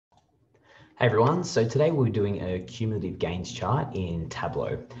Hey everyone, so today we're doing a cumulative gains chart in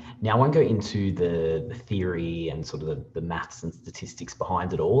Tableau. Now I won't go into the theory and sort of the maths and statistics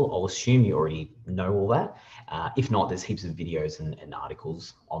behind it all. I'll assume you already know all that. If not, there's heaps of videos and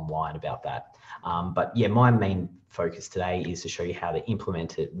articles online about that. But yeah, my main focus today is to show you how to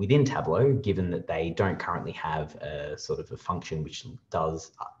implement it within Tableau, given that they don't currently have a sort of a function which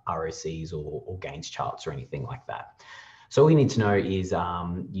does ROCs or gains charts or anything like that. So all you need to know is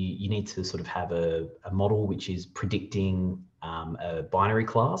you need to sort of have a model which is predicting a binary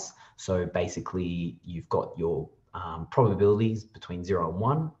class. So basically you've got your probabilities between 0 and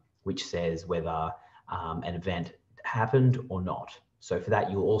 1, which says whether an event happened or not. So for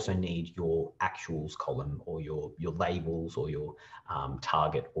that, you'll also need your actuals column or your labels or your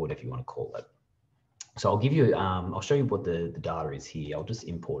target or whatever you want to call it. So I'll give you, I'll show you what the data is here. I'll just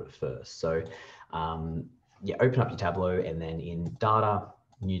import it first. So yeah, open up your Tableau and then in data,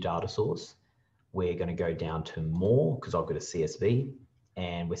 new data source, we're going to go down to more because I've got a CSV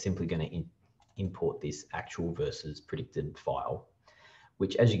and we're simply going to import this actual versus predicted file,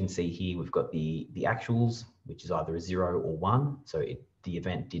 which as you can see here, we've got the actuals, which is either a 0 or 1. So the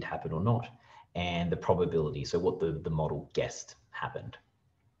event did happen or not, and the probability. So what the model guessed happened.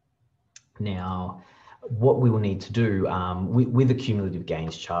 Now, what we will need to do with a cumulative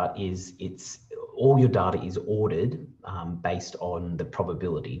gains chart is all your data is ordered based on the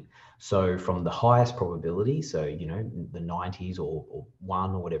probability. So from the highest probability, so you know the 90s or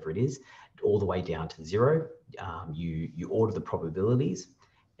 1 or whatever it is, all the way down to 0, you order the probabilities,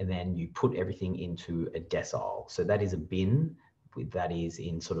 and then you put everything into a decile. So that is a bin that is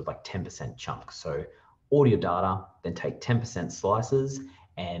in sort of like 10% chunks. So order your data, then take 10% slices.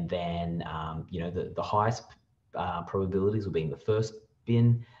 And then, you know, the highest probabilities will be in the first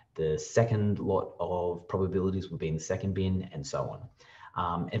bin, the second lot of probabilities will be in the second bin, and so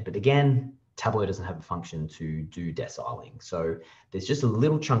on. But again, Tableau doesn't have a function to do deciling. So there's just a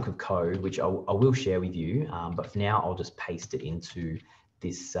little chunk of code, which I will share with you, but for now, I'll just paste it into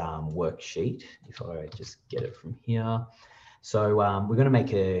this worksheet. If I just get it from here. So we're going to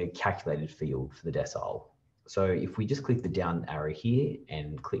make a calculated field for the decile. So if we just click the down arrow here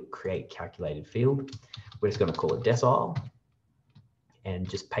and click create calculated field, we're just going to call it decile and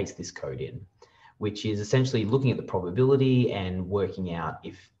just paste this code in, which is essentially looking at the probability and working out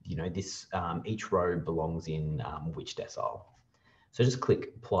if, you know, this each row belongs in which decile. So just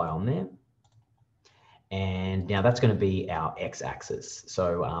click apply on there. And now that's going to be our x-axis.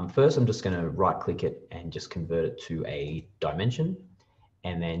 So first I'm just going to right click it and just convert it to a dimension,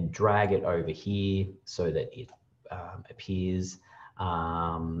 and then drag it over here so that it appears.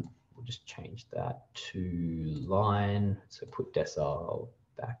 We'll just change that to line. So put decile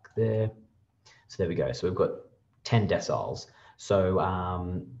back there. So there we go. So we've got 10 deciles.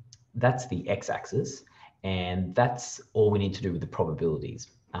 So that's the x-axis, and that's all we need to do with the probabilities.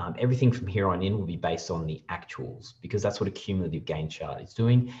 Everything from here on in will be based on the actuals, because that's what a cumulative gain chart is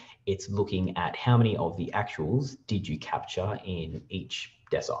doing. It's looking at how many of the actuals did you capture in each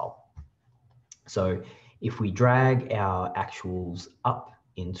decile. So if we drag our actuals up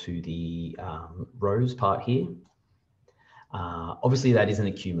into the rows part here, obviously that isn't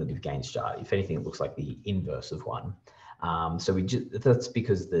a cumulative gains chart. If anything, it looks like the inverse of one. So that's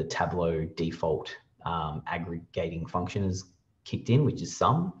because the Tableau default aggregating function is kicked in, which is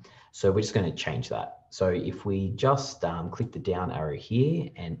sum. So we're just going to change that. So if we just click the down arrow here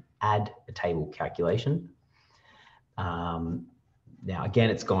and add a table calculation. Now again,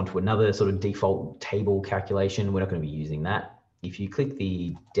 it's gone to another sort of default table calculation. We're not going to be using that. If you click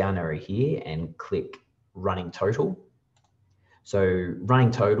the down arrow here and click running total. So running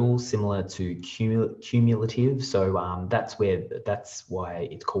total, similar to cumulative. So that's why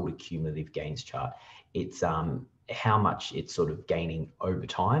it's called a cumulative gains chart. It's how much it's sort of gaining over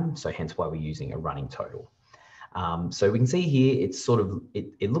time. So hence why we're using a running total. So we can see here, it's sort of,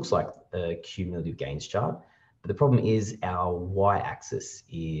 it looks like a cumulative gains chart, but the problem is our y-axis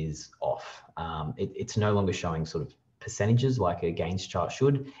is off. It's no longer showing sort of percentages like a gains chart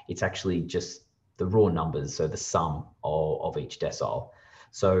should. It's actually just the raw numbers, so the sum of each decile.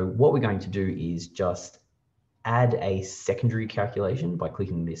 So what we're going to do is just add a secondary calculation by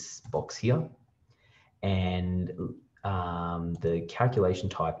clicking this box here. And the calculation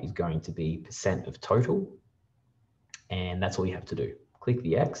type is going to be % of total. And that's all you have to do. Click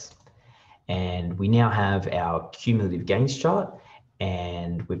the X. And we now have our cumulative gains chart,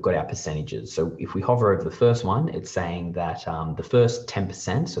 and we've got our percentages. So if we hover over the first one, it's saying that the first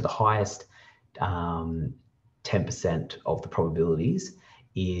 10%, so the highest 10% of the probabilities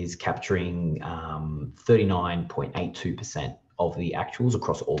is capturing 39.82% of the actuals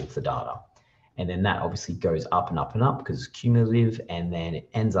across all of the data. And then that obviously goes up and up and up because it's cumulative, and then it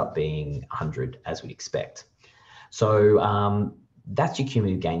ends up being 100 as we'd expect. So that's your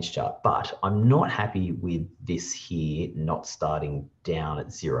cumulative gains chart, but I'm not happy with this here not starting down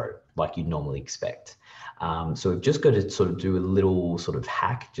at 0 like you'd normally expect. So we've just got to sort of do a little sort of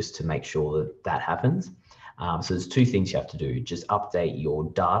hack just to make sure that that happens. So there's two things you have to do. Just update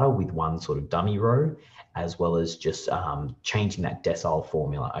your data with one sort of dummy row, as well as just changing that decile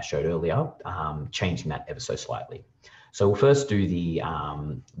formula I showed earlier, changing that ever so slightly. So we'll first do the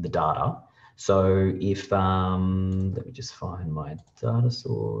data. So if, let me just find my data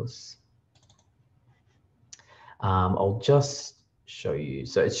source. I'll just show you.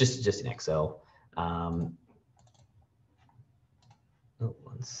 So it's just in Excel. Oh,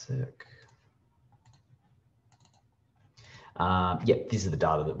 one sec. Yeah, this is the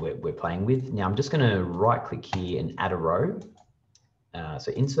data that we're playing with. Now I'm just going to right click here and add a row.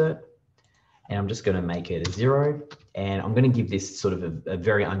 So insert, and I'm just going to make it a 0. And I'm going to give this sort of a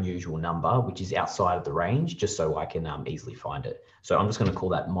very unusual number, which is outside of the range, just so I can easily find it. So I'm just going to call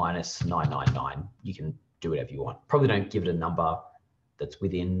that -999. You can do whatever you want. Probably don't give it a number that's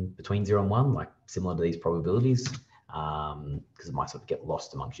between 0 and 1, like similar to these probabilities, because it might sort of get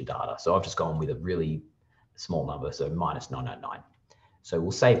lost amongst your data. So I've just gone with a really small number, so -999. So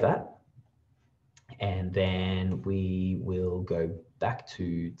we'll save that. And then we will go back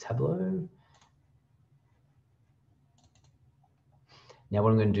to Tableau. Now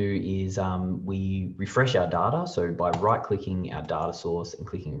what I'm going to do is we refresh our data. So by right clicking our data source and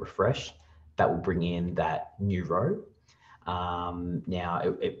clicking refresh, that will bring in that new row. Now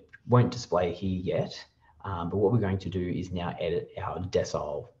it won't display here yet, but what we're going to do is now edit our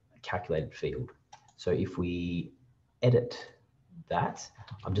decile calculated field. So if we edit that,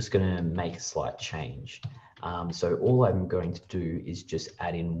 I'm just going to make a slight change. So all I'm going to do is just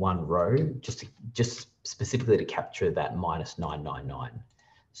add in one row, just specifically to capture that -999.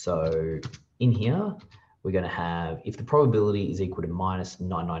 So in here, we're going to have, if the probability is equal to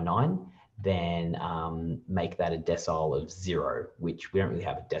 -999, then make that a decile of 0, which we don't really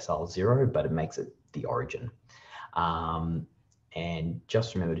have a decile 0, but it makes it the origin. And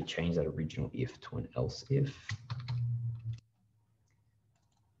just remember to change that original if to an else if.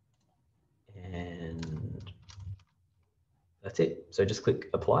 And that's it. So just click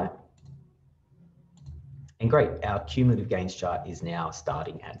apply. And great, our cumulative gains chart is now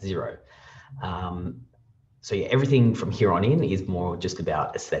starting at 0. So yeah, everything from here on in is more just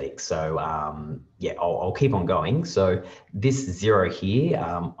about aesthetics. So yeah, I'll keep on going. So this 0 here,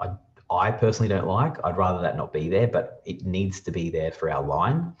 I personally don't like. I'd rather that not be there, but it needs to be there for our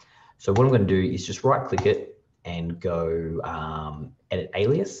line. So what I'm going to do is just right click it and go edit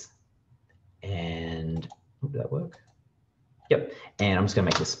alias. And did that work? Yep. And I'm just going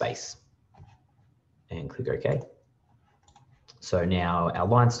to make a space and click OK. So now our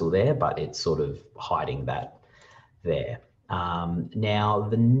line's still there, but it's sort of hiding that there. Now,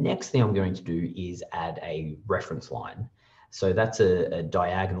 the next thing I'm going to do is add a reference line. So that's a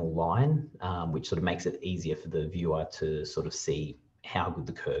diagonal line, which sort of makes it easier for the viewer to sort of see how good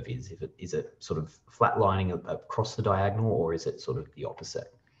the curve is. Is it sort of flatlining across the diagonal, or is it sort of the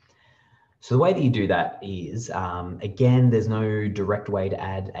opposite? So the way that you do that is, again, there's no direct way to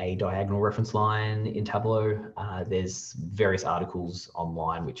add a diagonal reference line in Tableau. There's various articles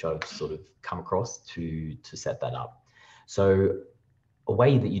online which I've sort of come across to set that up. So a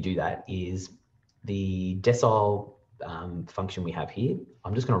way that you do that is the decile function we have here.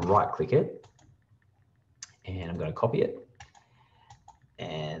 I'm just going to right click it and I'm going to copy it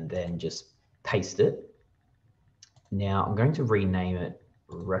and then just paste it. Now I'm going to rename it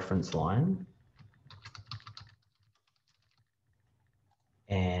reference line,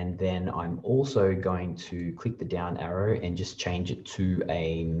 and then I'm also going to click the down arrow and just change it to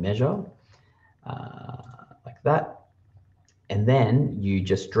a measure like that, and then you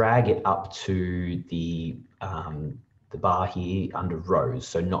just drag it up to the bar here under rows,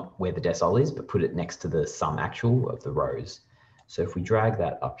 so not where the decile is, but put it next to the sum actual of the rows. So if we drag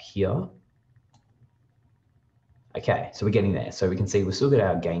that up here, okay, so we're getting there. So we can see we've still got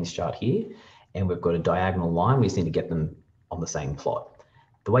our gains chart here, and we've got a diagonal line. We just need to get them on the same plot.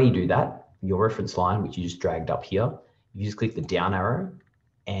 The way you do that, your reference line, which you just dragged up here, you just click the down arrow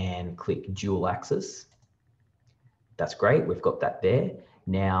and click dual axis. That's great, we've got that there.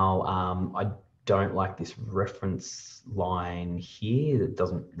 Now, I don't like this reference line here. That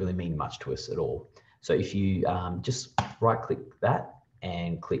doesn't really mean much to us at all. So if you just right click that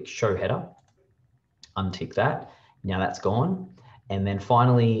and click show header, untick that. Now that's gone. And then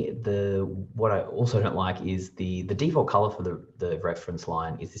finally, what I also don't like is the default color for the reference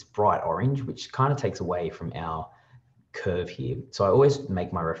line is this bright orange, which kind of takes away from our curve here. So I always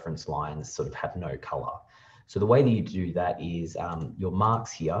make my reference lines sort of have no color. So the way that you do that is your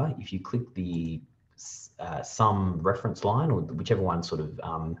marks here, if you click the sum reference line, or whichever one sort of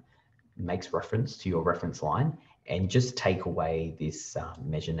makes reference to your reference line, and just take away this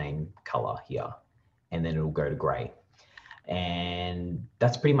measure name color here, and then it'll go to gray. And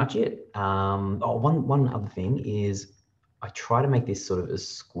that's pretty much it. One other thing is I try to make this sort of as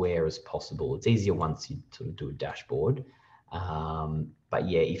square as possible. It's easier once you sort of do a dashboard. But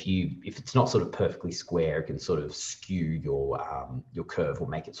yeah, if it's not sort of perfectly square, it can sort of skew your curve or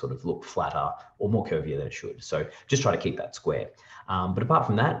make it sort of look flatter or more curvier than it should. So just try to keep that square. But apart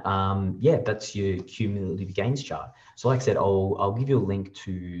from that, yeah, that's your cumulative gains chart. So like I said, I'll give you a link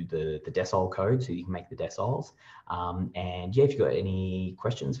to the decile code so you can make the deciles. And yeah, if you've got any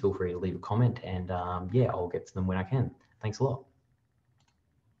questions, feel free to leave a comment, and yeah, I'll get to them when I can. Thanks a lot.